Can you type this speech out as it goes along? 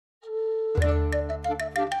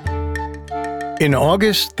In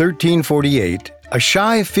August 1348, a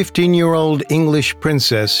shy 15-year-old English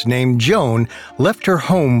princess named Joan left her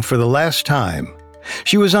home for the last time.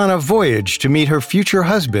 She was on a voyage to meet her future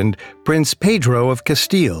husband, Prince Pedro of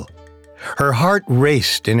Castile. Her heart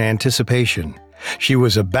raced in anticipation. She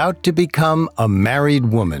was about to become a married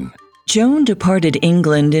woman. Joan departed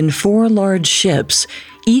England in 4 large ships,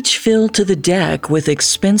 each filled to the deck with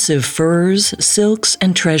expensive furs, silks,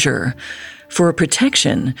 and treasure. For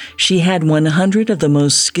protection, she had 100 of the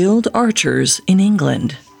most skilled archers in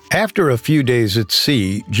England. After a few days at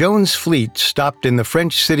sea, Joan's fleet stopped in the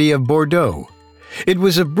French city of Bordeaux. It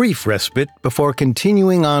was a brief respite before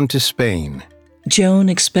continuing on to Spain. Joan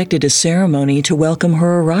expected a ceremony to welcome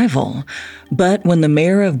her arrival, but when the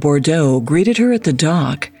mayor of Bordeaux greeted her at the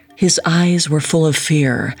dock, his eyes were full of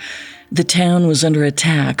fear. The town was under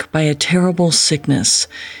attack by a terrible sickness.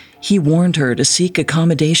 He warned her to seek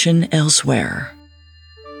accommodation elsewhere.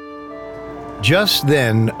 Just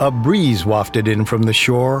then, a breeze wafted in from the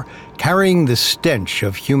shore, carrying the stench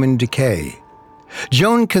of human decay.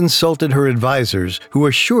 Joan consulted her advisors, who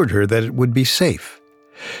assured her that it would be safe.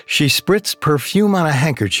 She spritzed perfume on a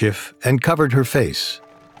handkerchief and covered her face.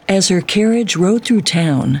 As her carriage rode through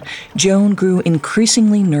town, Joan grew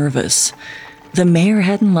increasingly nervous. The mayor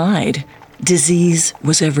hadn't lied. Disease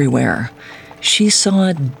was everywhere. She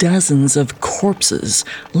saw dozens of corpses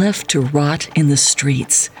left to rot in the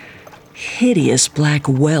streets. Hideous black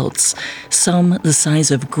welts, some the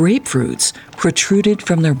size of grapefruits, protruded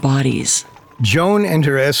from their bodies. Joan and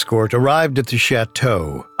her escort arrived at the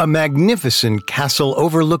chateau, a magnificent castle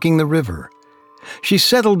overlooking the river. She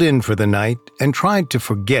settled in for the night and tried to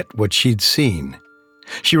forget what she'd seen.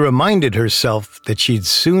 She reminded herself that she'd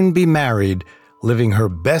soon be married, living her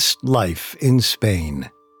best life in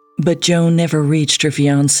Spain. But Joan never reached her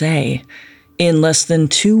fiancé. In less than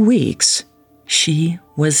 2 weeks, she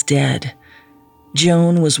was dead.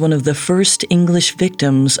 Joan was one of the first English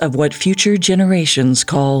victims of what future generations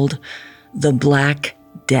called the Black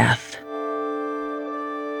Death.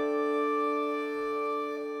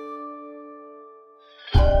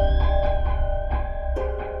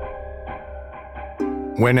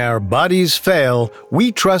 When our bodies fail,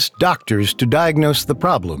 we trust doctors to diagnose the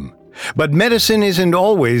problem. But medicine isn't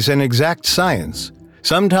always an exact science.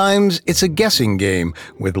 Sometimes it's a guessing game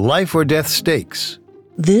with life or death stakes.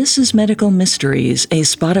 This is Medical Mysteries, a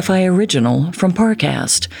Spotify original from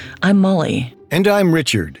Parcast. I'm Molly. And I'm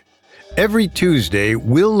Richard. Every Tuesday,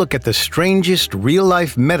 we'll look at the strangest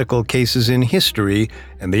real-life medical cases in history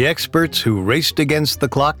and the experts who raced against the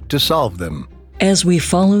clock to solve them. As we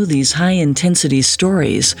follow these high-intensity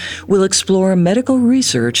stories, we'll explore medical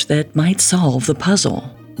research that might solve the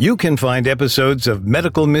puzzle. You can find episodes of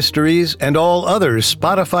Medical Mysteries and all other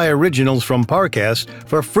Spotify originals from Parcast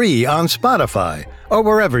for free on Spotify or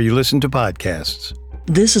wherever you listen to podcasts.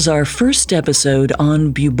 This is our first episode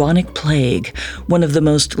on Bubonic Plague, one of the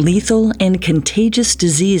most lethal and contagious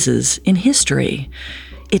diseases in history.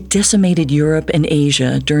 It decimated Europe and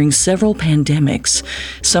Asia during several pandemics,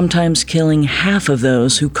 sometimes killing half of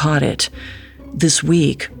those who caught it. This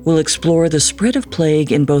week, we'll explore the spread of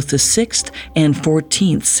plague in both the 6th and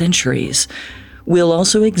 14th centuries. We'll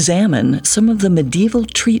also examine some of the medieval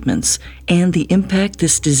treatments and the impact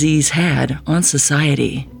this disease had on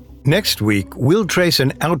society. Next week, we'll trace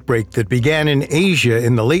an outbreak that began in Asia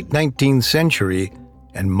in the late 19th century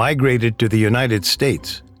and migrated to the United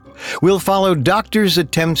States. We'll follow doctors'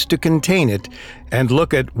 attempts to contain it and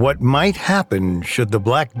look at what might happen should the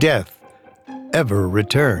Black Death ever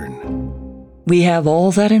return. We have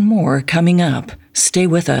all that and more coming up. Stay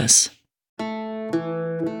with us.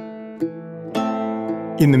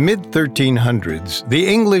 In the mid-1300s, the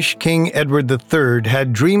English King Edward III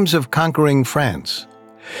had dreams of conquering France.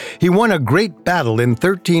 He won a great battle in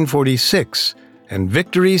 1346, and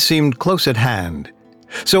victory seemed close at hand.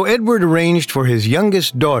 So Edward arranged for his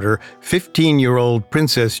youngest daughter, 15-year-old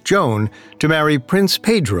Princess Joan, to marry Prince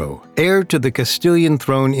Pedro, heir to the Castilian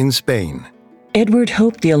throne in Spain. Edward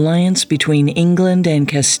hoped the alliance between England and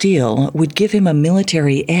Castile would give him a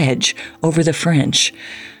military edge over the French,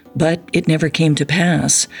 but it never came to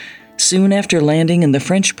pass. Soon after landing in the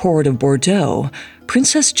French port of Bordeaux,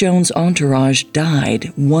 Princess Joan's entourage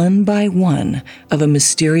died one by one of a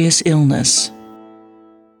mysterious illness.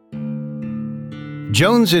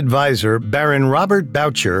 Joan's advisor, Baron Robert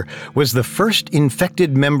Boucher, was the first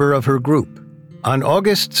infected member of her group. On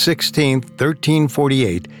August 16,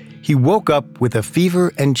 1348, he woke up with a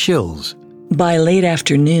fever and chills. By late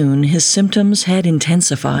afternoon, his symptoms had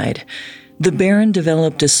intensified. The Baron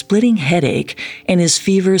developed a splitting headache, and his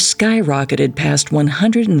fever skyrocketed past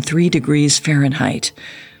 103 degrees Fahrenheit.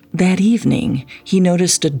 That evening, he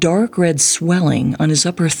noticed a dark red swelling on his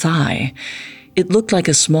upper thigh. It looked like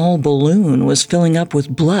a small balloon was filling up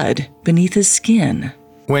with blood beneath his skin.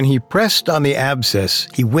 When he pressed on the abscess,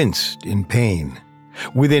 he winced in pain.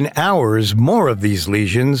 Within hours, more of these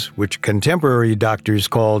lesions, which contemporary doctors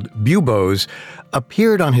called buboes,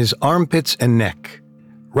 appeared on his armpits and neck.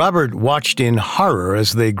 Robert watched in horror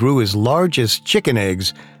as they grew as large as chicken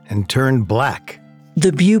eggs and turned black.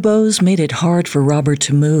 The buboes made it hard for Robert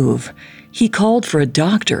to move. He called for a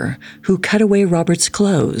doctor, who cut away Robert's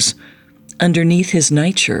clothes. Underneath his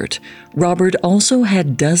nightshirt, Robert also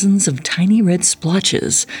had dozens of tiny red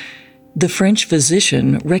splotches. The French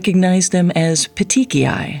physician recognized them as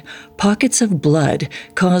petechiae, pockets of blood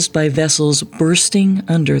caused by vessels bursting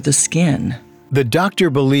under the skin. The doctor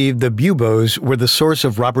believed the buboes were the source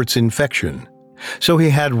of Robert's infection, so he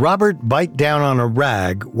had Robert bite down on a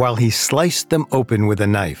rag while he sliced them open with a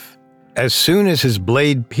knife. As soon as his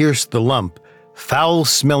blade pierced the lump,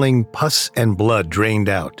 foul-smelling pus and blood drained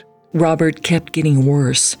out. Robert kept getting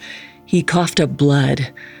worse. He coughed up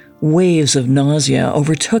blood. Waves of nausea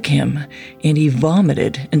overtook him, and he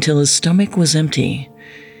vomited until his stomach was empty.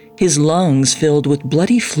 His lungs filled with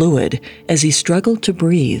bloody fluid as he struggled to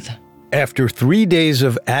breathe. After 3 days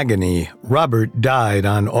of agony, Robert died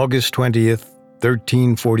on August 20th,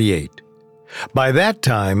 1348. By that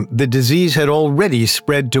time, the disease had already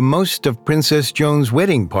spread to most of Princess Joan's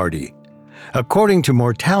wedding party. According to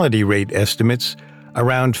mortality rate estimates,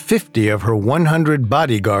 around 50 of her 100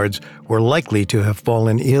 bodyguards were likely to have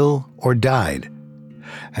fallen ill or died.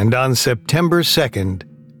 And on September 2nd,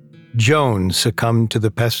 Joan succumbed to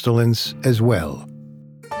the pestilence as well.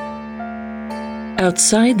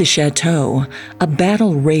 Outside the chateau, a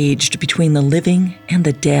battle raged between the living and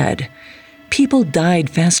the dead. People died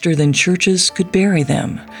faster than churches could bury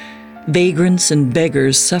them. Vagrants and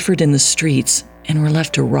beggars suffered in the streets and were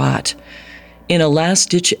left to rot. In a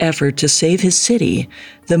last-ditch effort to save his city,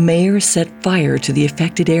 the mayor set fire to the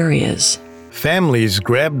affected areas. Families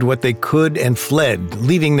grabbed what they could and fled,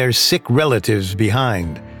 leaving their sick relatives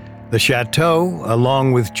behind. The chateau,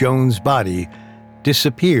 along with Joan's body,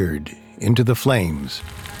 disappeared into the flames.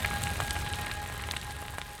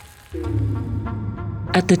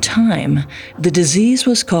 At the time, the disease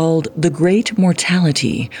was called the Great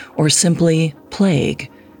Mortality, or simply plague.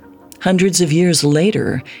 Hundreds of years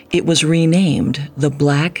later, it was renamed the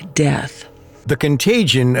Black Death. The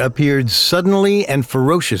contagion appeared suddenly and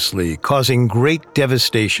ferociously, causing great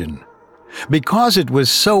devastation. Because it was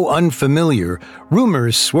so unfamiliar,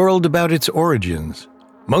 rumors swirled about its origins.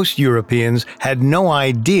 Most Europeans had no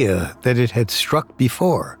idea that it had struck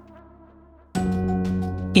before.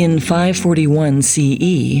 In 541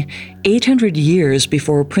 CE, 800 years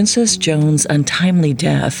before Princess Joan's untimely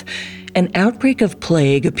death, an outbreak of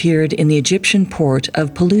plague appeared in the Egyptian port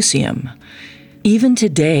of Pelusium. Even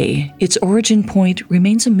today, its origin point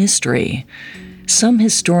remains a mystery. Some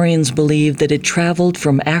historians believe that it traveled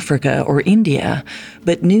from Africa or India,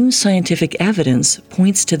 but new scientific evidence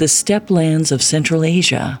points to the steppe lands of Central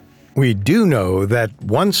Asia. We do know that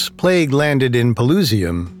once plague landed in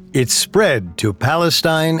Pelusium, it spread to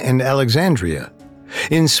Palestine and Alexandria.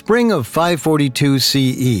 In spring of 542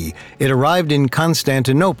 CE, it arrived in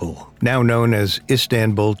Constantinople, now known as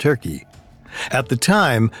Istanbul, Turkey. At the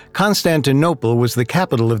time, Constantinople was the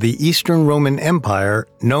capital of the Eastern Roman Empire,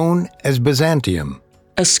 known as Byzantium.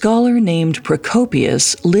 A scholar named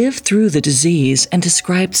Procopius lived through the disease and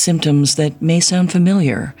described symptoms that may sound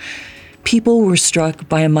familiar. People were struck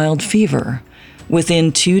by a mild fever.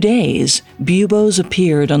 Within 2 days, buboes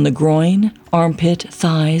appeared on the groin, armpit,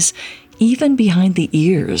 thighs, even behind the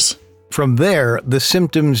ears. From there, the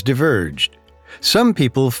symptoms diverged. Some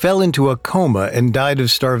people fell into a coma and died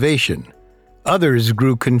of starvation. Others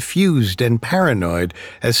grew confused and paranoid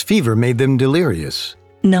as fever made them delirious.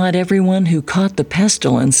 Not everyone who caught the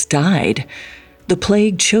pestilence died. The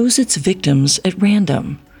plague chose its victims at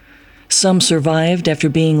random. Some survived after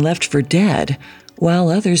being left for dead, while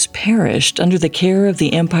others perished under the care of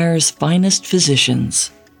the empire's finest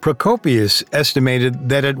physicians. Procopius estimated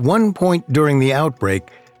that at one point during the outbreak,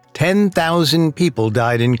 10,000 people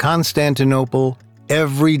died in Constantinople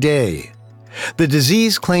every day. The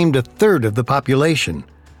disease claimed a third of the population,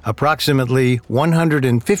 approximately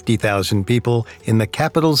 150,000 people in the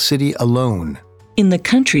capital city alone. In the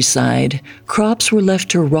countryside, crops were left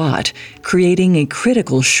to rot, creating a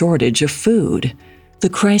critical shortage of food. The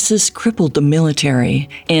crisis crippled the military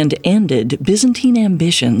and ended Byzantine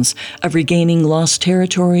ambitions of regaining lost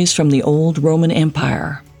territories from the old Roman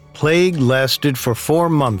Empire. Plague lasted for 4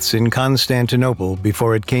 months in Constantinople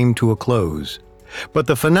before it came to a close. But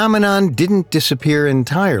the phenomenon didn't disappear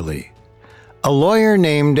entirely. A lawyer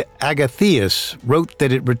named Agathias wrote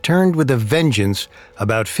that it returned with a vengeance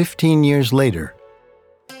about 15 years later.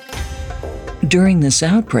 During this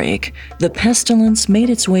outbreak, the pestilence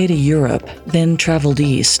made its way to Europe, then traveled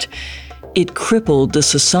east. It crippled the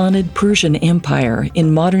Sassanid Persian Empire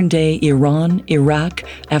in modern-day Iran, Iraq,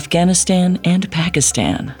 Afghanistan, and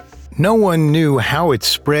Pakistan. No one knew how it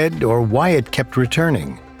spread or why it kept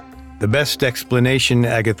returning. The best explanation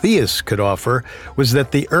Agathias could offer was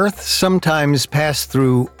that the Earth sometimes passed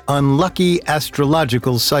through unlucky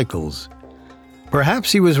astrological cycles.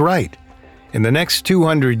 Perhaps he was right. In the next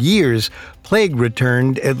 200 years, plague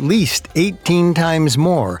returned at least 18 times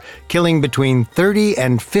more, killing between 30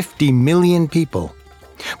 and 50 million people.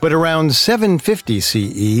 But around 750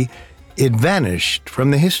 CE, it vanished from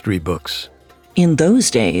the history books. In those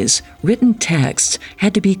days, written texts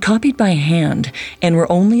had to be copied by hand and were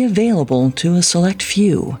only available to a select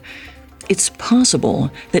few. It's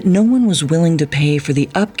possible that no one was willing to pay for the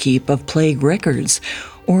upkeep of plague records,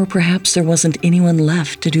 or perhaps there wasn't anyone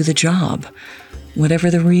left to do the job. Whatever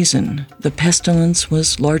the reason, the pestilence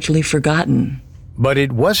was largely forgotten. But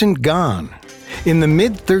it wasn't gone. In the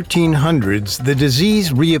mid-1300s, the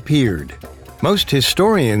disease reappeared. Most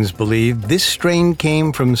historians believe this strain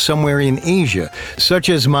came from somewhere in Asia, such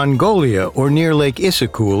as Mongolia or near Lake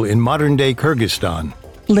Issyk-Kul in modern-day Kyrgyzstan.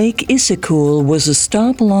 Lake Issyk-Kul was a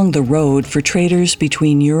stop along the road for traders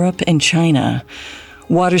between Europe and China.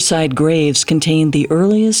 Waterside graves contain the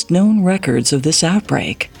earliest known records of this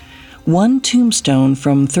outbreak. One tombstone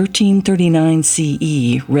from 1339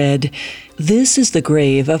 CE read, "This is the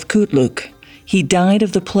grave of Kutluk. He died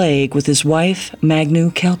of the plague with his wife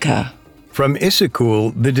Magnu Kelka." From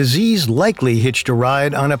Issyk-Kul, the disease likely hitched a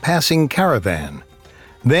ride on a passing caravan.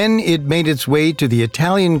 Then it made its way to the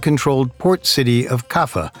Italian-controlled port city of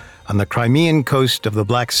Kaffa on the Crimean coast of the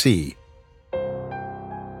Black Sea.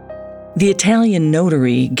 The Italian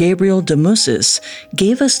notary Gabriel de Mussis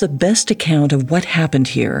gave us the best account of what happened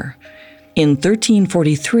here. In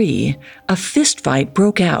 1343, a fistfight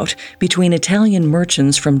broke out between Italian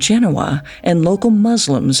merchants from Genoa and local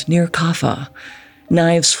Muslims near Kaffa.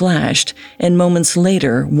 Knives flashed, and moments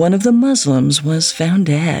later, one of the Muslims was found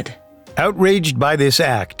dead. Outraged by this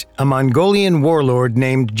act, a Mongolian warlord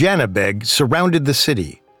named Janibeg surrounded the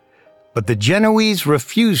city. But the Genoese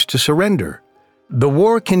refused to surrender. The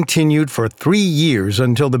war continued for 3 years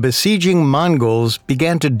until the besieging Mongols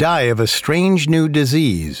began to die of a strange new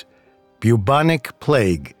disease, Bubonic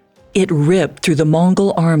Plague. It ripped through the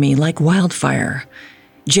Mongol army like wildfire.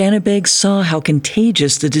 Janibeg saw how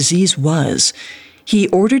contagious the disease was. He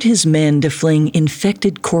ordered his men to fling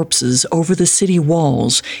infected corpses over the city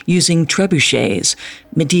walls using trebuchets,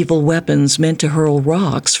 medieval weapons meant to hurl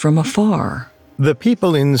rocks from afar. The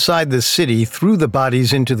people inside the city threw the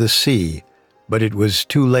bodies into the sea, but it was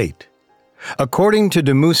too late. According to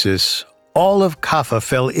de Mussis, all of Kaffa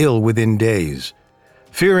fell ill within days.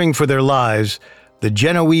 Fearing for their lives, the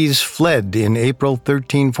Genoese fled in April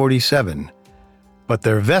 1347, but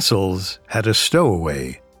their vessels had a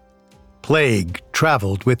stowaway. Plague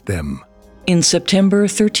traveled with them. In September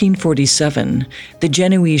 1347, the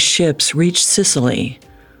Genoese ships reached Sicily.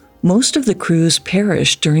 Most of the crews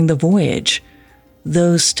perished during the voyage.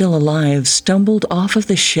 Those still alive stumbled off of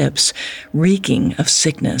the ships, reeking of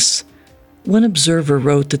sickness. One observer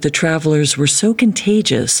wrote that the travelers were so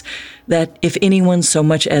contagious that if anyone so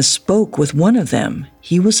much as spoke with one of them,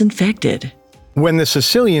 he was infected. When the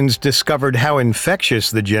Sicilians discovered how infectious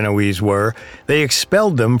the Genoese were, they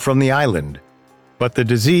expelled them from the island. But the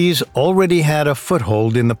disease already had a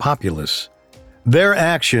foothold in the populace. Their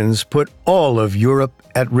actions put all of Europe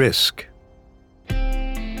at risk.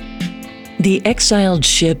 The exiled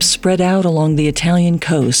ships spread out along the Italian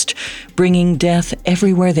coast, bringing death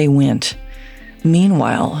everywhere they went.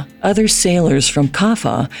 Meanwhile, other sailors from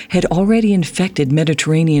Kaffa had already infected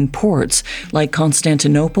Mediterranean ports like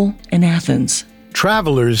Constantinople and Athens.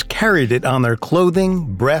 Travelers carried it on their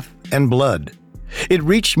clothing, breath, and blood. It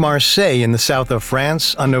reached Marseille in the south of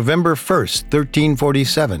France on November 1st,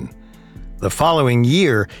 1347. The following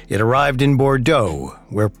year, it arrived in Bordeaux,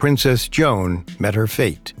 where Princess Joan met her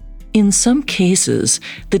fate. In some cases,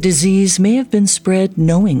 the disease may have been spread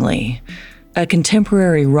knowingly. A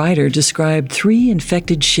contemporary writer described 3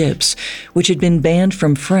 infected ships which had been banned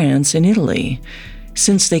from France and Italy.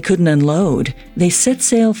 Since they couldn't unload, they set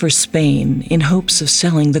sail for Spain in hopes of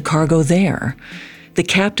selling the cargo there. The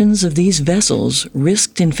captains of these vessels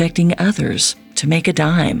risked infecting others to make a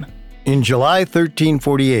dime. In July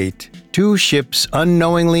 1348, 2 ships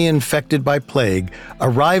unknowingly infected by plague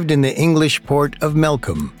arrived in the English port of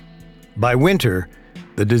Melcombe. By winter,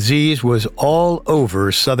 the disease was all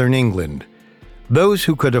over southern England. Those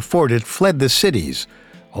who could afford it fled the cities,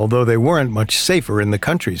 although they weren't much safer in the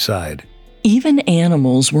countryside. Even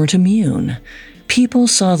animals weren't immune. People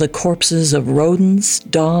saw the corpses of rodents,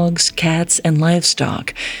 dogs, cats, and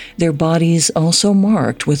livestock, their bodies also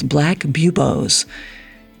marked with black buboes.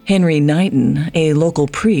 Henry Knighton, a local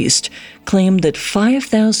priest, claimed that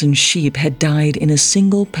 5,000 sheep had died in a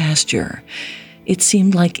single pasture. It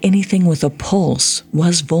seemed like anything with a pulse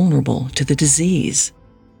was vulnerable to the disease.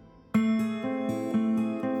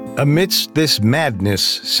 Amidst this madness,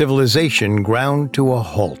 civilization ground to a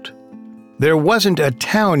halt. There wasn't a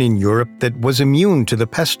town in Europe that was immune to the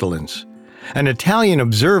pestilence. An Italian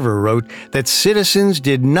observer wrote that citizens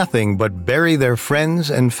did nothing but bury their friends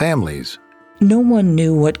and families. No one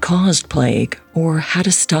knew what caused plague or how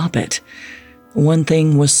to stop it. One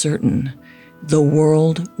thing was certain: the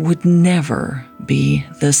world would never be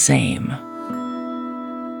the same.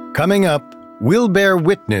 Coming up, we'll bear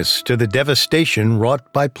witness to the devastation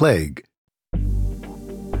wrought by plague.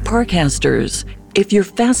 Parcasters, if you're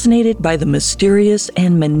fascinated by the mysterious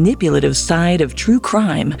and manipulative side of true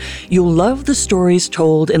crime, you'll love the stories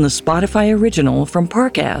told in the Spotify original from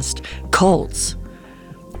Parcast, Cults.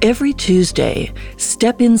 Every Tuesday,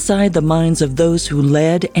 step inside the minds of those who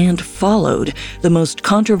led and followed the most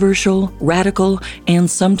controversial, radical, and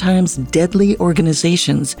sometimes deadly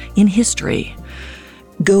organizations in history.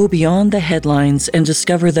 Go beyond the headlines and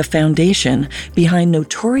discover the foundation behind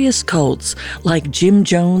notorious cults like Jim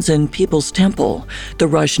Jones and People's Temple, the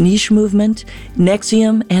Rajneesh Movement,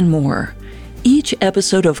 NXIVM, and more. Each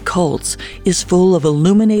episode of Cults is full of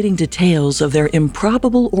illuminating details of their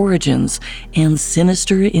improbable origins and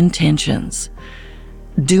sinister intentions.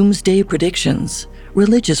 Doomsday predictions,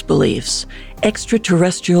 religious beliefs,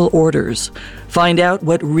 extraterrestrial orders. Find out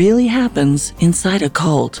what really happens inside a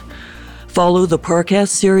cult. Follow the Parcast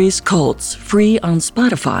series Cults free on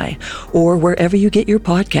Spotify or wherever you get your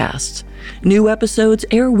podcasts. New episodes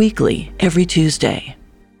air weekly every Tuesday.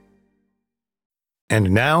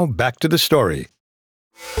 And now, back to the story.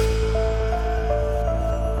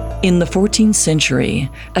 In the 14th century,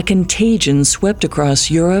 a contagion swept across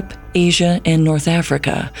Europe, Asia, and North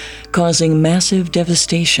Africa, causing massive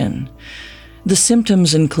devastation. The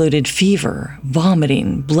symptoms included fever,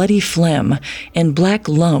 vomiting, bloody phlegm, and black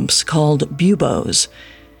lumps called buboes.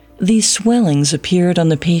 These swellings appeared on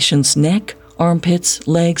the patient's neck, armpits,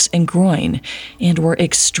 legs, and groin, and were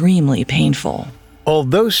extremely painful.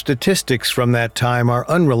 Although statistics from that time are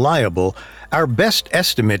unreliable, our best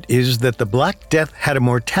estimate is that the Black Death had a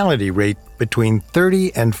mortality rate between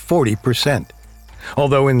 30 and 40%,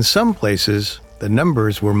 although in some places the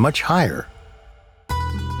numbers were much higher.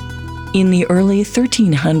 In the early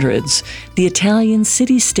 1300s, the Italian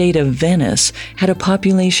city-state of Venice had a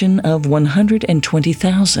population of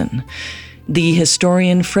 120,000. The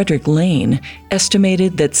historian Frederick Lane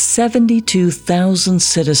estimated that 72,000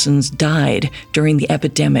 citizens died during the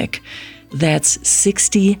epidemic. That's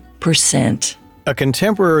 60%. A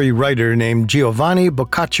contemporary writer named Giovanni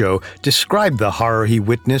Boccaccio described the horror he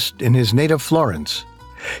witnessed in his native Florence.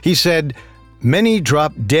 He said, "Many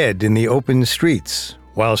dropped dead in the open streets,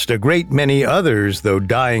 whilst a great many others, though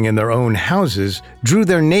dying in their own houses, drew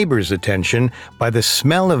their neighbors' attention by the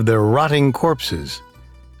smell of their rotting corpses."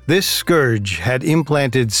 This scourge had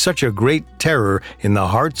implanted such a great terror in the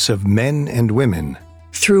hearts of men and women.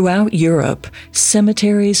 Throughout Europe,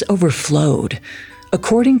 cemeteries overflowed.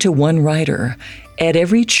 According to one writer, at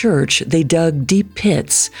every church they dug deep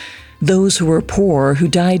pits. Those who were poor who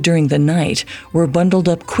died during the night were bundled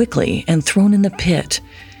up quickly and thrown in the pit.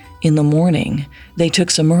 In the morning, they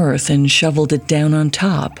took some earth and shoveled it down on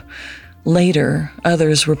top. Later,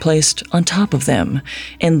 others were placed on top of them,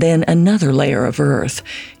 and then another layer of earth,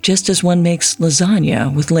 just as one makes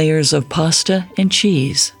lasagna with layers of pasta and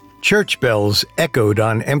cheese. Church bells echoed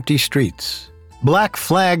on empty streets. Black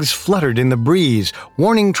flags fluttered in the breeze,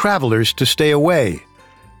 warning travelers to stay away.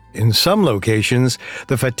 In some locations,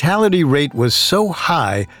 the fatality rate was so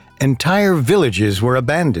high, entire villages were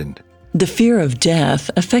abandoned. The fear of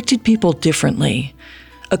death affected people differently.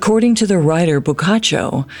 According to the writer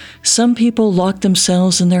Boccaccio, some people locked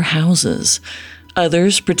themselves in their houses.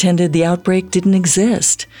 Others pretended the outbreak didn't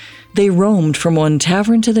exist. They roamed from one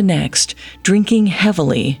tavern to the next, drinking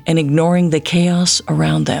heavily and ignoring the chaos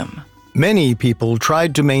around them. Many people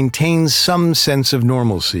tried to maintain some sense of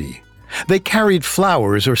normalcy. They carried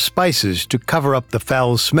flowers or spices to cover up the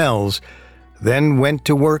foul smells, then went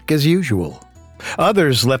to work as usual.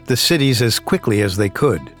 Others left the cities as quickly as they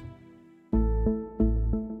could.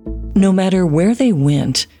 No matter where they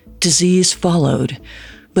went, disease followed,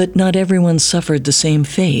 but not everyone suffered the same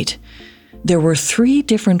fate. There were 3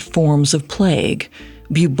 different forms of plague: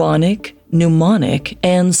 bubonic, pneumonic,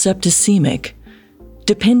 and septicemic.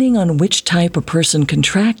 Depending on which type a person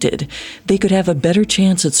contracted, they could have a better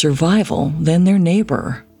chance at survival than their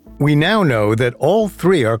neighbor. We now know that all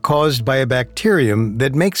three are caused by a bacterium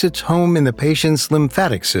that makes its home in the patient's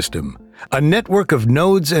lymphatic system, a network of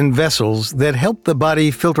nodes and vessels that help the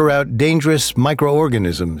body filter out dangerous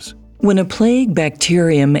microorganisms. When a plague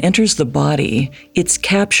bacterium enters the body, it's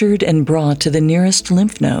captured and brought to the nearest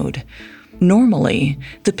lymph node. Normally,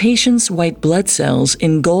 the patient's white blood cells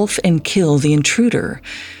engulf and kill the intruder,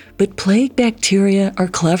 but plague bacteria are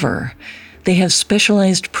clever. They have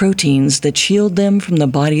specialized proteins that shield them from the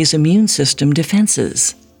body's immune system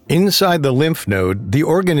defenses. Inside the lymph node, the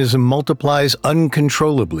organism multiplies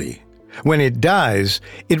uncontrollably. When it dies,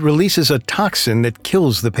 it releases a toxin that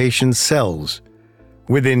kills the patient's cells.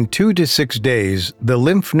 Within 2 to 6 days, the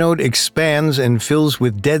lymph node expands and fills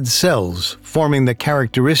with dead cells, forming the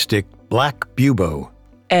characteristic black bubo.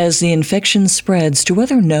 As the infection spreads to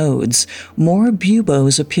other nodes, more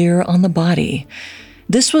buboes appear on the body.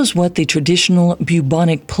 This was what the traditional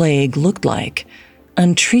bubonic plague looked like.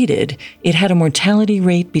 Untreated, it had a mortality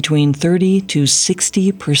rate between 30 to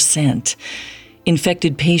 60%.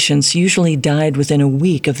 Infected patients usually died within a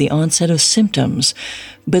week of the onset of symptoms,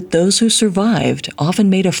 but those who survived often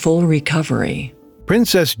made a full recovery.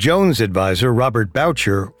 Princess Joan's advisor, Robert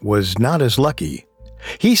Boucher, was not as lucky.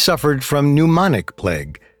 He suffered from pneumonic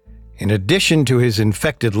plague. In addition to his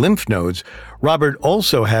infected lymph nodes, Robert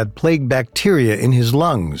also had plague bacteria in his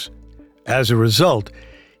lungs. As a result,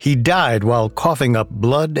 he died while coughing up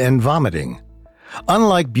blood and vomiting.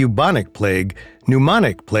 Unlike bubonic plague,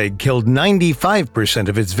 pneumonic plague killed 95%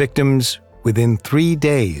 of its victims within 3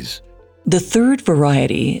 days. The third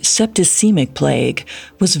variety, septicemic plague,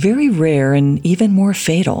 was very rare and even more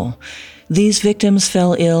fatal. These victims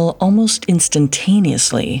fell ill almost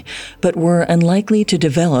instantaneously, but were unlikely to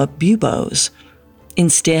develop buboes.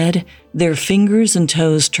 Instead, their fingers and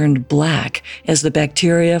toes turned black as the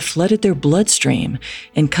bacteria flooded their bloodstream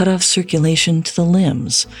and cut off circulation to the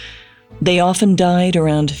limbs. They often died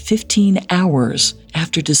around 15 hours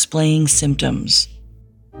after displaying symptoms.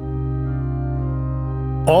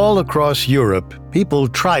 All across Europe, people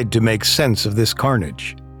tried to make sense of this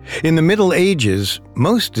carnage. In the Middle Ages,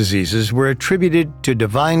 most diseases were attributed to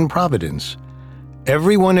divine providence.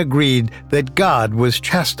 Everyone agreed that God was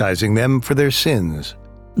chastising them for their sins.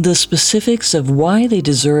 The specifics of why they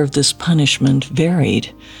deserved this punishment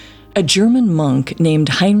varied. A German monk named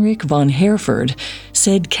Heinrich von Herford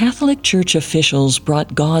said Catholic Church officials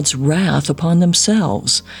brought God's wrath upon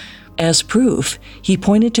themselves. As proof, he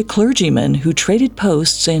pointed to clergymen who traded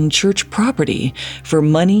posts and church property for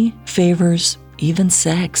money, favors, even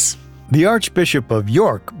sex. The Archbishop of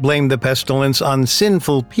York blamed the pestilence on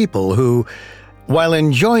sinful people who, while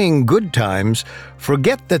enjoying good times,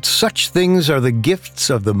 forget that such things are the gifts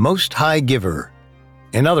of the Most High Giver.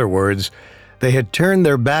 In other words, they had turned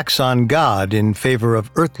their backs on God in favor of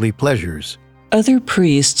earthly pleasures. Other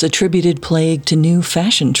priests attributed plague to new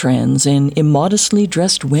fashion trends and immodestly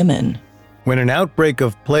dressed women. When an outbreak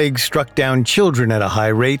of plague struck down children at a high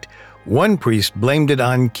rate, one priest blamed it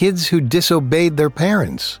on kids who disobeyed their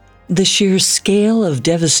parents. The sheer scale of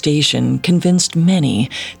devastation convinced many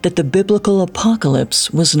that the biblical apocalypse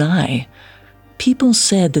was nigh. People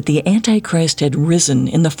said that the Antichrist had risen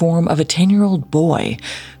in the form of a 10-year-old boy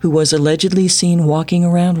who was allegedly seen walking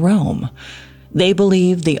around Rome. They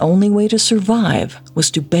believed the only way to survive was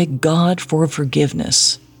to beg God for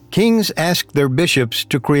forgiveness. Kings asked their bishops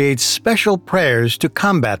to create special prayers to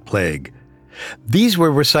combat plague. These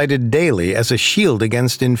were recited daily as a shield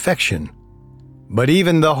against infection. But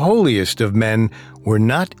even the holiest of men were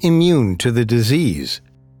not immune to the disease.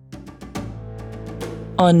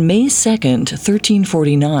 On May 2,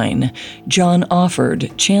 1349, John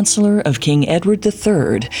Offord, Chancellor of King Edward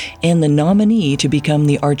III and the nominee to become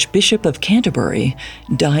the Archbishop of Canterbury,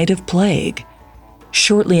 died of plague.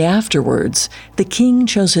 Shortly afterwards, the king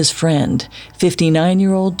chose his friend,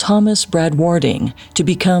 59-year-old Thomas Bradwardine, to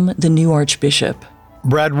become the new archbishop.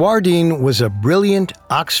 Bradwardine was a brilliant,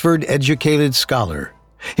 Oxford-educated scholar.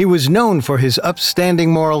 He was known for his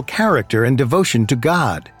upstanding moral character and devotion to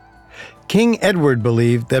God. King Edward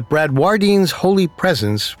believed that Bradwardine's holy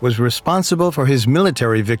presence was responsible for his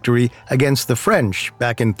military victory against the French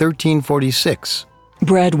back in 1346.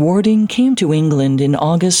 Bradwardine came to England in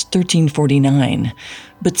August 1349,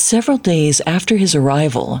 but several days after his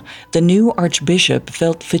arrival, the new archbishop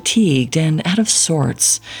felt fatigued and out of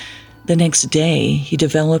sorts. The next day, he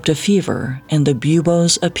developed a fever and the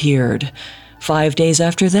buboes appeared. 5 days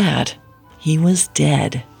after that, he was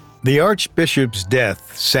dead. The archbishop's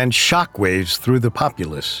death sent shockwaves through the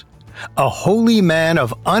populace. A holy man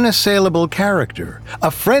of unassailable character,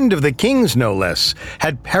 a friend of the king's no less,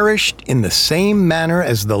 had perished in the same manner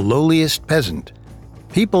as the lowliest peasant.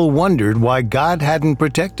 People wondered why God hadn't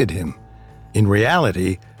protected him. In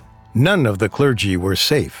reality, none of the clergy were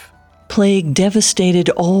safe. Plague devastated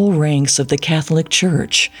all ranks of the Catholic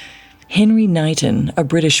Church. Henry Knighton, a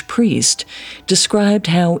British priest, described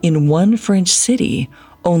how in one French city,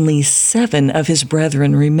 only 7 of his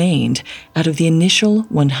brethren remained out of the initial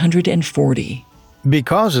 140.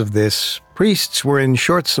 Because of this, priests were in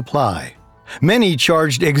short supply. Many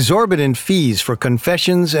charged exorbitant fees for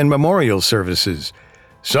confessions and memorial services.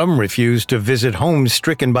 Some refused to visit homes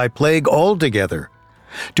stricken by plague altogether.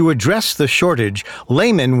 To address the shortage,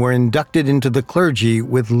 laymen were inducted into the clergy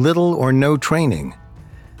with little or no training.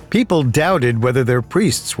 People doubted whether their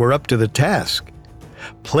priests were up to the task.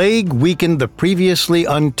 Plague weakened the previously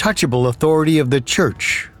untouchable authority of the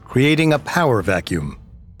Church, creating a power vacuum.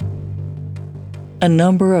 A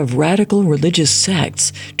number of radical religious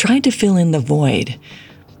sects tried to fill in the void.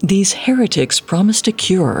 These heretics promised a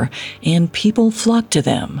cure, and people flocked to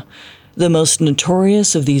them. The most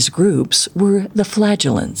notorious of these groups were the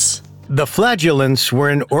Flagellants. The Flagellants were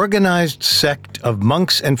an organized sect of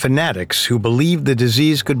monks and fanatics who believed the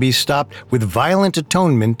disease could be stopped with violent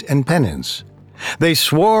atonement and penance. They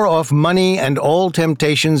swore off money and all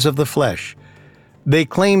temptations of the flesh. They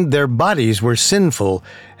claimed their bodies were sinful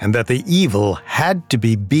and that the evil had to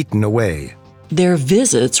be beaten away. Their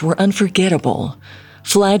visits were unforgettable.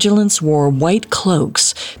 Flagellants wore white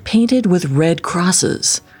cloaks painted with red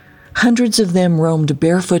crosses. Hundreds of them roamed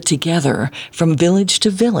barefoot together from village to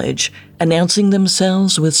village, announcing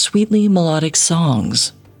themselves with sweetly melodic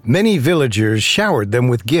songs. Many villagers showered them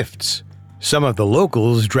with gifts. Some of the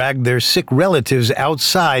locals dragged their sick relatives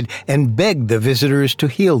outside and begged the visitors to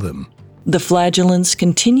heal them. The Flagellants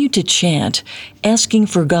continued to chant, asking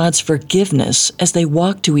for God's forgiveness as they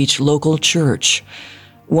walked to each local church.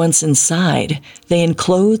 Once inside, they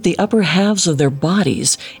enclosed the upper halves of their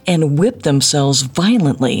bodies and whipped themselves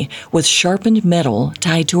violently with sharpened metal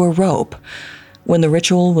tied to a rope. When the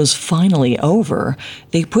ritual was finally over,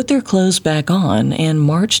 they put their clothes back on and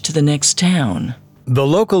marched to the next town. The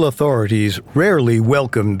local authorities rarely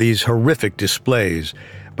welcomed these horrific displays,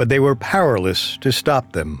 but they were powerless to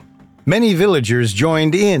stop them. Many villagers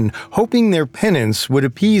joined in, hoping their penance would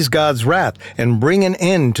appease God's wrath and bring an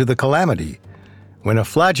end to the calamity. When a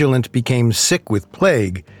flagellant became sick with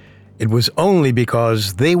plague, it was only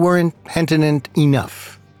because they weren't penitent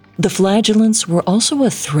enough. The Flagellants were also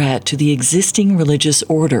a threat to the existing religious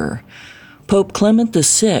order. Pope Clement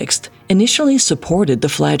VI initially supported the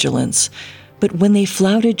Flagellants, but when they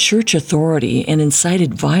flouted church authority and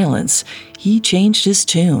incited violence, he changed his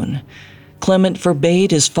tune. Clement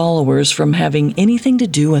forbade his followers from having anything to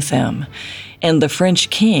do with them, and the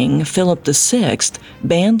French king, Philip VI,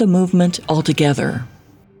 banned the movement altogether.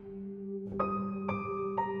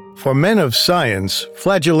 For men of science,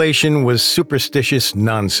 flagellation was superstitious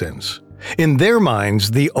nonsense. In their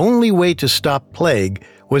minds, the only way to stop plague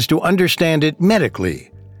was to understand it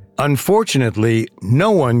medically. Unfortunately,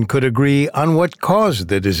 no one could agree on what caused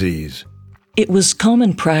the disease. It was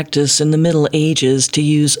common practice in the Middle Ages to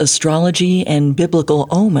use astrology and biblical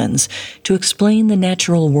omens to explain the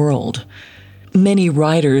natural world. Many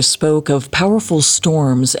writers spoke of powerful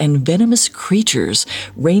storms and venomous creatures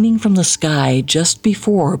raining from the sky just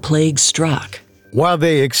before plague struck. While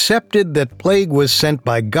they accepted that plague was sent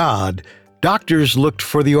by God, doctors looked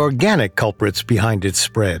for the organic culprits behind its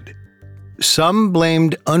spread. Some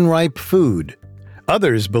blamed unripe food.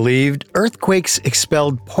 Others believed earthquakes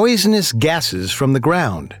expelled poisonous gases from the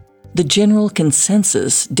ground. The general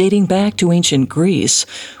consensus, dating back to ancient Greece,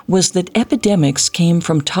 was that epidemics came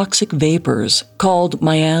from toxic vapors called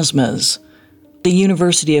miasmas. The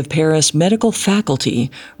University of Paris medical faculty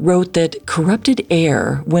wrote that corrupted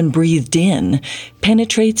air, when breathed in,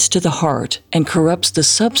 penetrates to the heart and corrupts the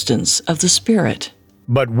substance of the spirit.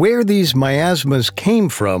 But where these miasmas came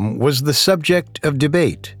from was the subject of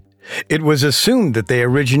debate. It was assumed that they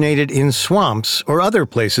originated in swamps or other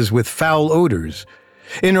places with foul odors.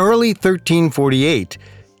 In early 1348,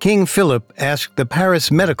 King Philip asked the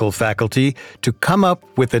Paris medical faculty to come up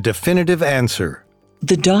with a definitive answer.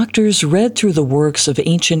 The doctors read through the works of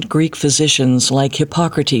ancient Greek physicians like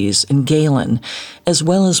Hippocrates and Galen, as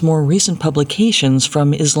well as more recent publications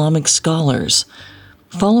from Islamic scholars.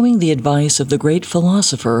 Following the advice of the great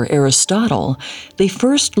philosopher Aristotle, they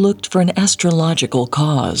first looked for an astrological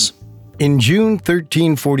cause. In June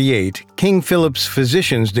 1348, King Philip's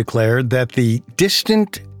physicians declared that the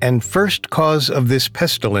distant and first cause of this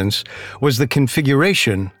pestilence was the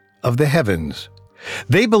configuration of the heavens.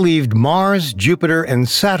 They believed Mars, Jupiter, and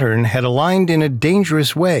Saturn had aligned in a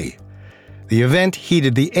dangerous way. The event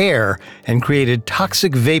heated the air and created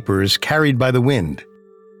toxic vapors carried by the wind.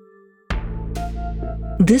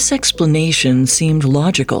 This explanation seemed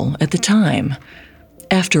logical at the time.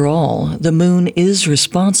 After all, the moon is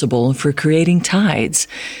responsible for creating tides.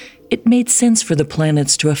 It made sense for the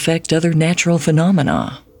planets to affect other natural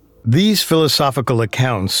phenomena. These philosophical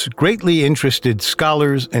accounts greatly interested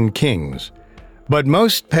scholars and kings. But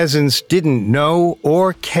most peasants didn't know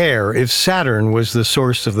or care if Saturn was the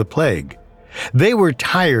source of the plague. They were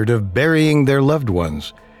tired of burying their loved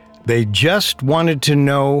ones. They just wanted to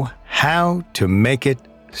know how to make it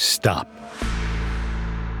stop.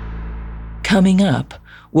 Coming up,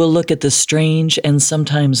 we'll look at the strange and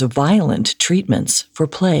sometimes violent treatments for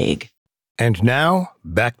plague. And now,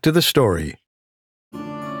 back to the story.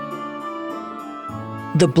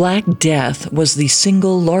 The Black Death was the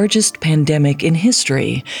single largest pandemic in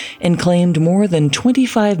history and claimed more than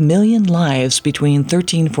 25 million lives between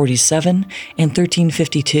 1347 and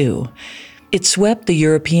 1352. It swept the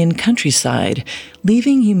European countryside,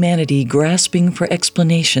 leaving humanity grasping for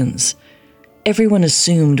explanations. Everyone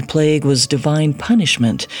assumed plague was divine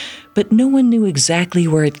punishment, but no one knew exactly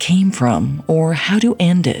where it came from or how to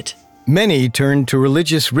end it. Many turned to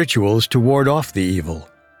religious rituals to ward off the evil.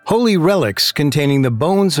 Holy relics containing the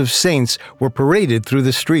bones of saints were paraded through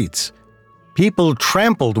the streets. People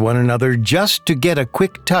trampled one another just to get a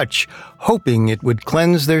quick touch, hoping it would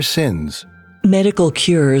cleanse their sins. Medical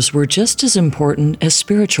cures were just as important as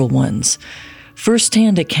spiritual ones.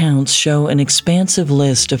 First-hand accounts show an expansive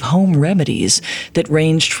list of home remedies that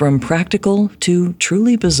ranged from practical to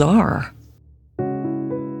truly bizarre.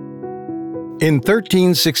 In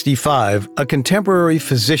 1365, a contemporary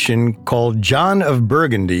physician called John of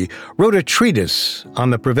Burgundy wrote a treatise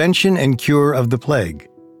on the prevention and cure of the plague.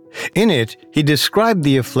 In it, he described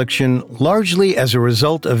the affliction largely as a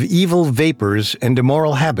result of evil vapors and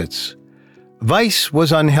immoral habits. Vice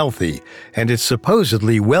was unhealthy, and it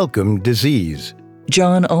supposedly welcomed disease.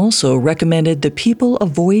 John also recommended that people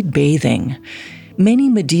avoid bathing. Many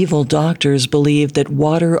medieval doctors believed that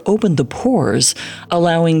water opened the pores,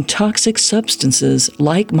 allowing toxic substances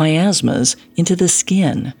like miasmas into the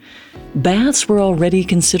skin. Baths were already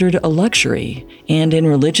considered a luxury, and in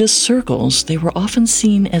religious circles, they were often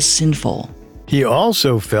seen as sinful. He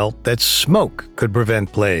also felt that smoke could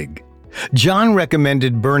prevent plague. John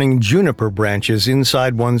recommended burning juniper branches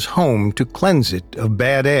inside one's home to cleanse it of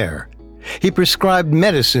bad air. He prescribed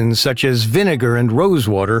medicines such as vinegar and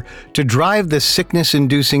rosewater to drive the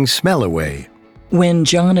sickness-inducing smell away. When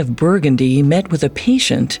John of Burgundy met with a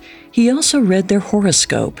patient, he also read their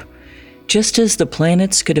horoscope. Just as the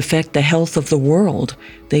planets could affect the health of the world,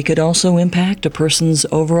 they could also impact a person's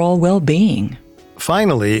overall well-being.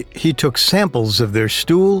 Finally, he took samples of their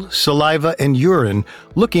stool, saliva, and urine,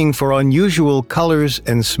 looking for unusual colors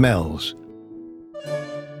and smells.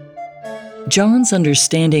 John's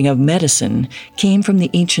understanding of medicine came from the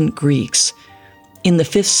ancient Greeks. In the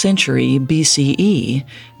 5th century BCE,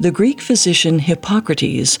 the Greek physician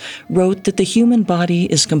Hippocrates wrote that the human body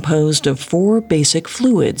is composed of 4 basic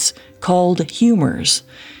fluids called humors.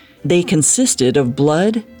 They consisted of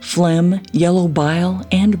blood, phlegm, yellow bile,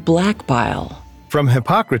 and black bile. From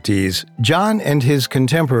Hippocrates, John and his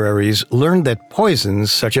contemporaries learned that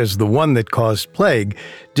poisons, such as the one that caused plague,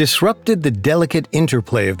 disrupted the delicate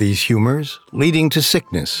interplay of these humors, leading to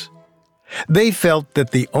sickness. They felt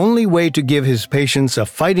that the only way to give his patients a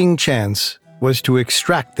fighting chance was to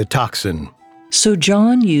extract the toxin. So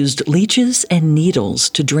John used leeches and needles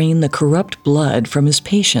to drain the corrupt blood from his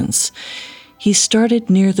patients. He started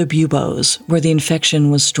near the buboes, where the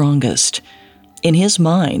infection was strongest. In his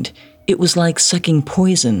mind, it was like sucking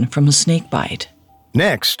poison from a snakebite.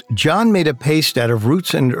 Next, John made a paste out of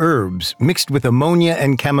roots and herbs mixed with ammonia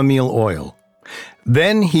and chamomile oil.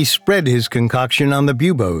 Then he spread his concoction on the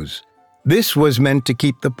buboes. This was meant to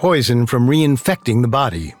keep the poison from reinfecting the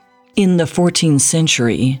body. In the 14th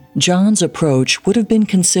century, John's approach would have been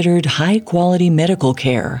considered high-quality medical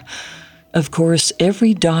care. Of course,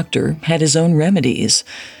 every doctor had his own remedies.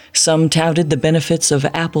 Some touted the benefits of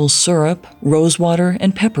apple syrup, rosewater,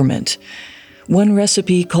 and peppermint. One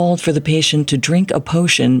recipe called for the patient to drink a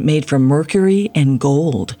potion made from mercury and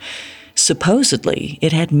gold. Supposedly,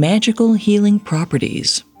 it had magical healing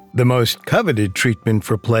properties. The most coveted treatment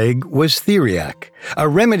for plague was theriac, a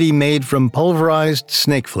remedy made from pulverized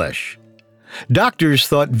snake flesh. Doctors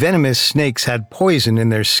thought venomous snakes had poison in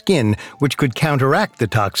their skin, which could counteract the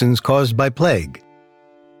toxins caused by plague.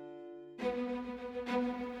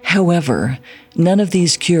 However, none of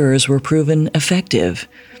these cures were proven effective.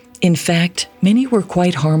 In fact, many were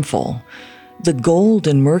quite harmful. The gold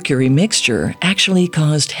and mercury mixture actually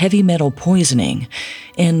caused heavy metal poisoning,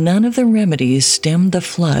 and none of the remedies stemmed the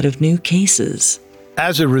flood of new cases.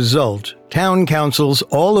 As a result, town councils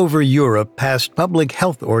all over Europe passed public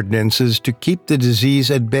health ordinances to keep the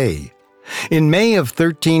disease at bay. In May of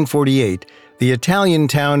 1348, the Italian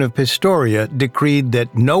town of Pistoria decreed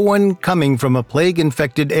that no one coming from a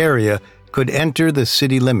plague-infected area could enter the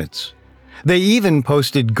city limits. They even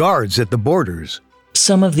posted guards at the borders.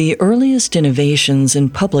 Some of the earliest innovations in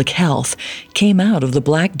public health came out of the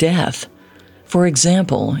Black Death. For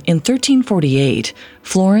example, in 1348,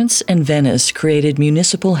 Florence and Venice created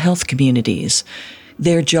municipal health communities.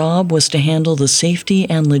 Their job was to handle the safety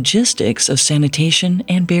and logistics of sanitation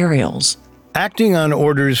and burials. Acting on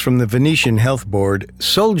orders from the Venetian Health Board,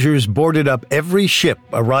 soldiers boarded up every ship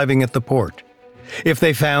arriving at the port. If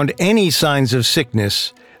they found any signs of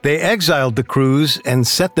sickness, they exiled the crews and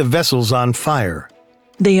set the vessels on fire.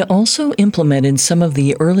 They also implemented some of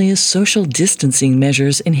the earliest social distancing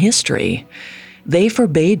measures in history. They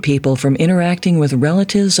forbade people from interacting with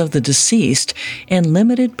relatives of the deceased and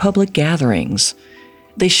limited public gatherings.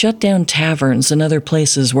 They shut down taverns and other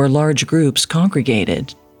places where large groups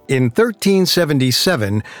congregated. In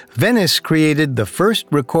 1377, Venice created the first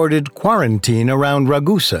recorded quarantine around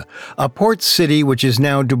Ragusa, a port city which is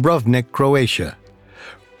now Dubrovnik, Croatia.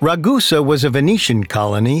 Ragusa was a Venetian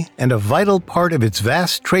colony and a vital part of its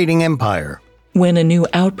vast trading empire. When a new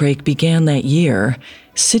outbreak began that year,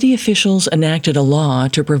 city officials enacted a law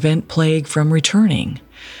to prevent plague from returning.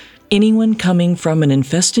 Anyone coming from an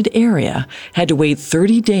infested area had to wait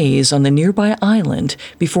 30 days on the nearby island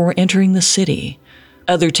before entering the city.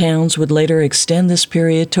 Other towns would later extend this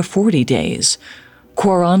period to 40 days.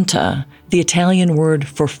 Quaranta, the Italian word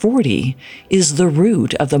for 40, is the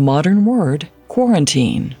root of the modern word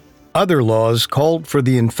quarantine. Other laws called for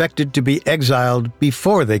the infected to be exiled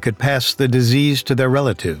before they could pass the disease to their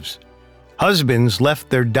relatives. Husbands left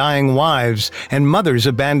their dying wives, and mothers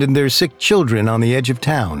abandoned their sick children on the edge of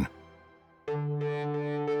town.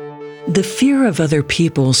 The fear of other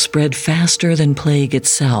people spread faster than plague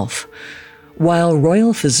itself. While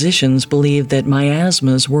royal physicians believed that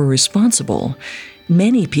miasmas were responsible,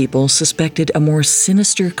 many people suspected a more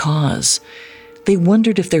sinister cause. They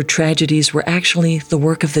wondered if their tragedies were actually the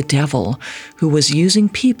work of the devil, who was using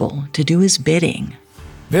people to do his bidding.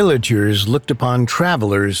 Villagers looked upon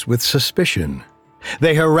travelers with suspicion.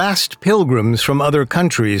 They harassed pilgrims from other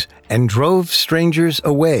countries and drove strangers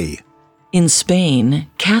away. In Spain,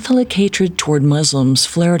 Catholic hatred toward Muslims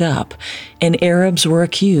flared up, and Arabs were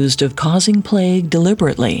accused of causing plague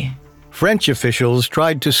deliberately. French officials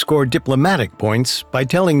tried to score diplomatic points by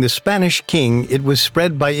telling the Spanish king it was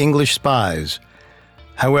spread by English spies.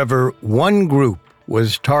 However, one group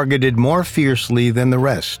was targeted more fiercely than the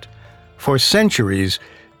rest. For centuries,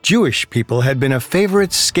 Jewish people had been a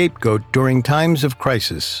favorite scapegoat during times of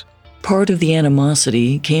crisis. Part of the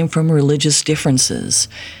animosity came from religious differences.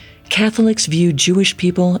 Catholics viewed Jewish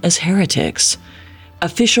people as heretics.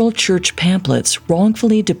 Official church pamphlets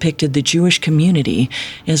wrongfully depicted the Jewish community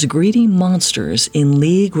as greedy monsters in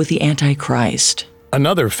league with the Antichrist.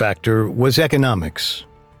 Another factor was economics.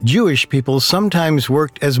 Jewish people sometimes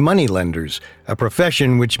worked as moneylenders, a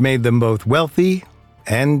profession which made them both wealthy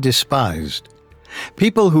and despised.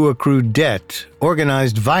 People who accrued debt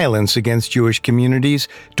organized violence against Jewish communities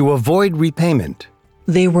to avoid repayment.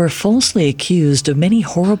 They were falsely accused of many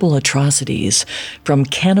horrible atrocities, from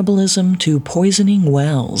cannibalism to poisoning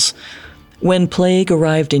wells. When plague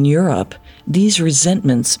arrived in Europe, these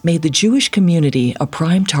resentments made the Jewish community a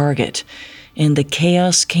prime target, and the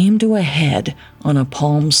chaos came to a head on a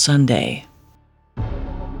Palm Sunday.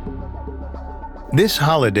 This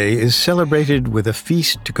holiday is celebrated with a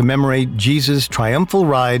feast to commemorate Jesus' triumphal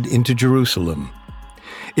ride into Jerusalem.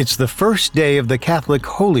 It's the first day of the Catholic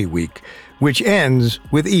Holy Week, which ends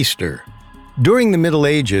with Easter. During the Middle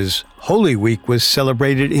Ages, Holy Week was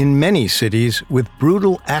celebrated in many cities with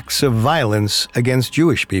brutal acts of violence against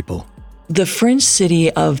Jewish people. The French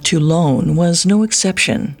city of Toulon was no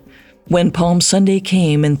exception. When Palm Sunday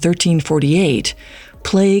came in 1348,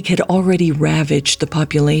 plague had already ravaged the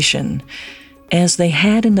population. As they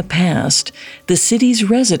had in the past, the city's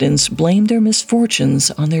residents blamed their misfortunes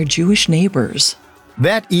on their Jewish neighbors.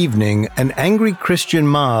 That evening, an angry Christian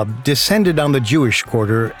mob descended on the Jewish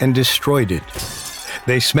quarter and destroyed it.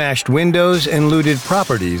 They smashed windows and looted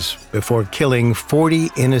properties before killing 40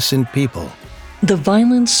 innocent people. The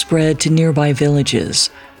violence spread to nearby villages,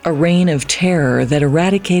 a reign of terror that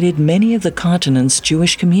eradicated many of the continent's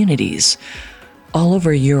Jewish communities. All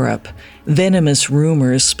over Europe, venomous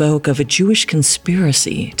rumors spoke of a Jewish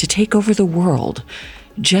conspiracy to take over the world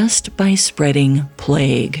just by spreading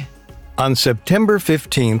plague. On September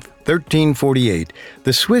 15, 1348,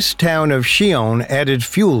 the Swiss town of Chillon added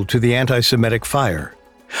fuel to the anti-Semitic fire.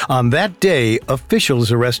 On that day,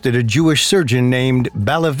 officials arrested a Jewish surgeon named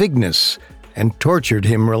Balavignus and tortured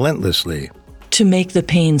him relentlessly. To make the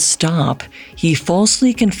pain stop, he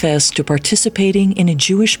falsely confessed to participating in a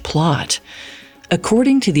Jewish plot.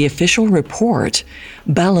 According to the official report,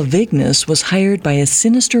 Balavignus was hired by a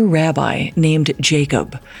sinister rabbi named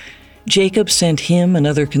Jacob. Jacob sent him and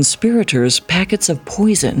other conspirators packets of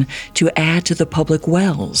poison to add to the public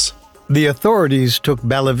wells. The authorities took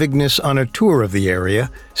Balavignus on a tour of the area,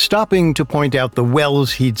 stopping to point out the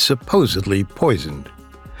wells he'd supposedly poisoned.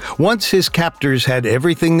 Once his captors had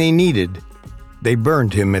everything they needed, they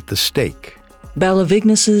burned him at the stake.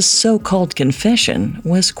 Balavignus's so-called confession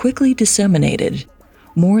was quickly disseminated.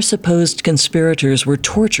 More supposed conspirators were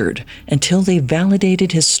tortured until they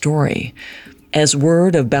validated his story. As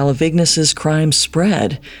word of Balavignus's crimes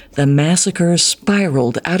spread, the massacre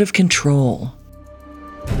spiraled out of control.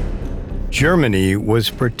 Germany was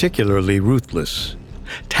particularly ruthless.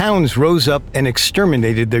 Towns rose up and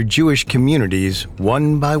exterminated their Jewish communities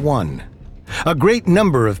one by one. A great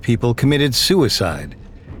number of people committed suicide.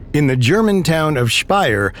 In the German town of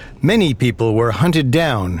Speyer, many people were hunted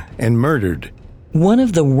down and murdered. One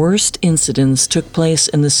of the worst incidents took place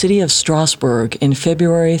in the city of Strasbourg in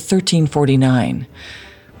February 1349.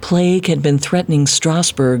 Plague had been threatening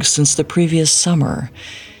Strasbourg since the previous summer.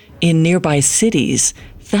 In nearby cities,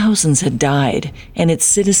 thousands had died, and its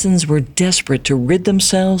citizens were desperate to rid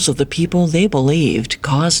themselves of the people they believed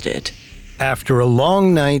caused it. After a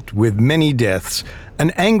long night with many deaths,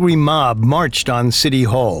 an angry mob marched on City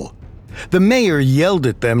Hall. The mayor yelled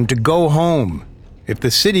at them to go home. If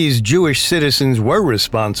the city's Jewish citizens were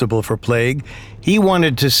responsible for plague, he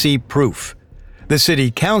wanted to see proof. The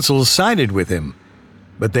city council sided with him,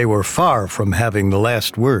 but they were far from having the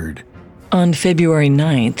last word. On February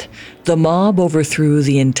 9th, the mob overthrew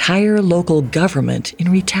the entire local government in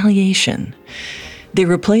retaliation. They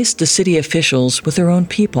replaced the city officials with their own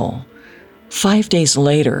people. 5 days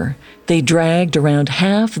later, they dragged around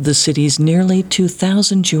half of the city's nearly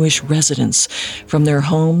 2,000 Jewish residents from their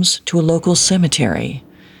homes to a local cemetery.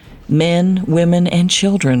 Men, women, and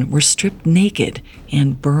children were stripped naked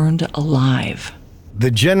and burned alive.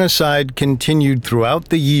 The genocide continued throughout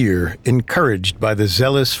the year, encouraged by the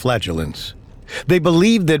zealous flagellants. They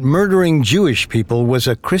believed that murdering Jewish people was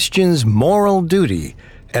a Christian's moral duty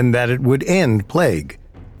and that it would end plague.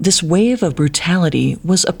 This wave of brutality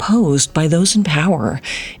was opposed by those in power,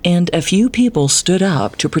 and a few people stood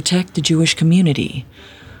up to protect the Jewish community.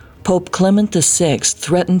 Pope Clement VI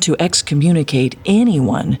threatened to excommunicate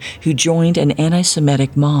anyone who joined an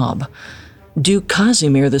anti-Semitic mob. Duke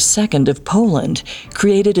Casimir II of Poland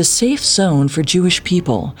created a safe zone for Jewish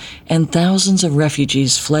people, and thousands of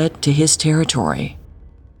refugees fled to his territory.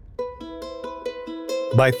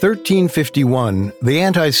 By 1351, the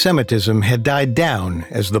anti-Semitism had died down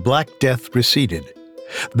as the Black Death receded.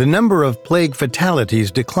 The number of plague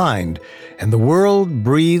fatalities declined, and the world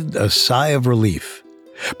breathed a sigh of relief.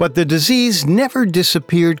 But the disease never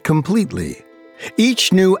disappeared completely.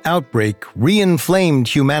 Each new outbreak re-inflamed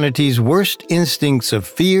humanity's worst instincts of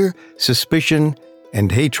fear, suspicion,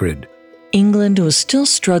 and hatred. England was still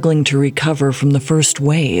struggling to recover from the first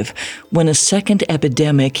wave when a second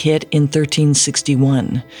epidemic hit in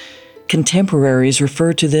 1361. Contemporaries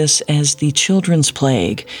referred to this as the Children's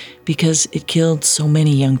Plague because it killed so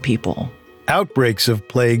many young people. Outbreaks of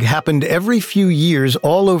plague happened every few years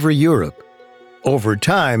all over Europe. Over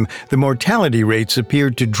time, the mortality rates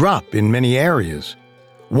appeared to drop in many areas.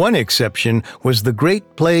 One exception was the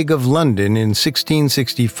Great Plague of London in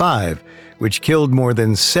 1665, which killed more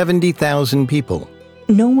than 70,000 people.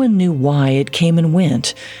 No one knew why it came and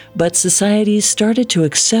went, but societies started to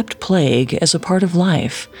accept plague as a part of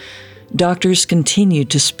life. Doctors continued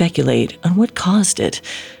to speculate on what caused it,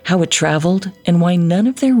 how it traveled, and why none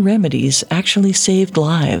of their remedies actually saved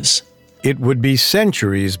lives. It would be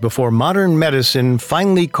centuries before modern medicine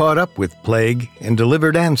finally caught up with plague and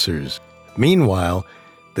delivered answers. Meanwhile,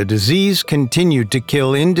 the disease continued to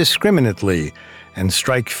kill indiscriminately and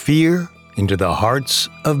strike fear into the hearts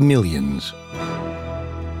of millions.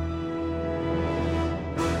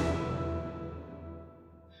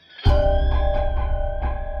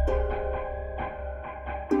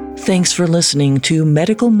 Thanks for listening to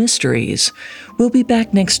Medical Mysteries. We'll be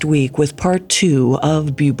back next week with part 2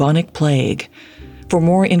 of Bubonic Plague. For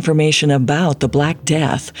more information about the Black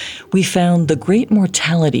Death, we found The Great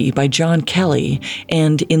Mortality by John Kelly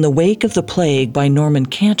and In the Wake of the Plague by Norman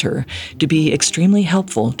Cantor to be extremely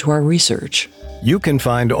helpful to our research. You can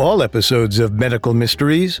find all episodes of Medical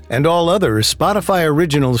Mysteries and all other Spotify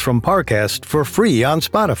originals from Parcast for free on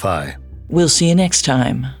Spotify. We'll see you next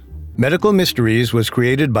time. Medical Mysteries was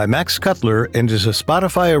created by Max Cutler and is a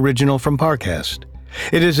Spotify original from Parcast.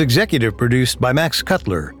 It is executive produced by Max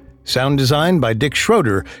Cutler. Sound design by Dick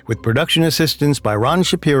Schroeder, with production assistance by Ron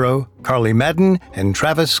Shapiro, Carly Madden, and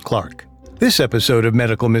Travis Clark. This episode of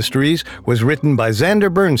Medical Mysteries was written by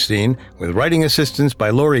Xander Bernstein, with writing assistance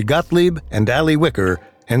by Lori Gottlieb and Ali Wicker,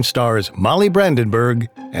 and stars Molly Brandenburg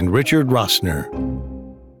and Richard Rossner.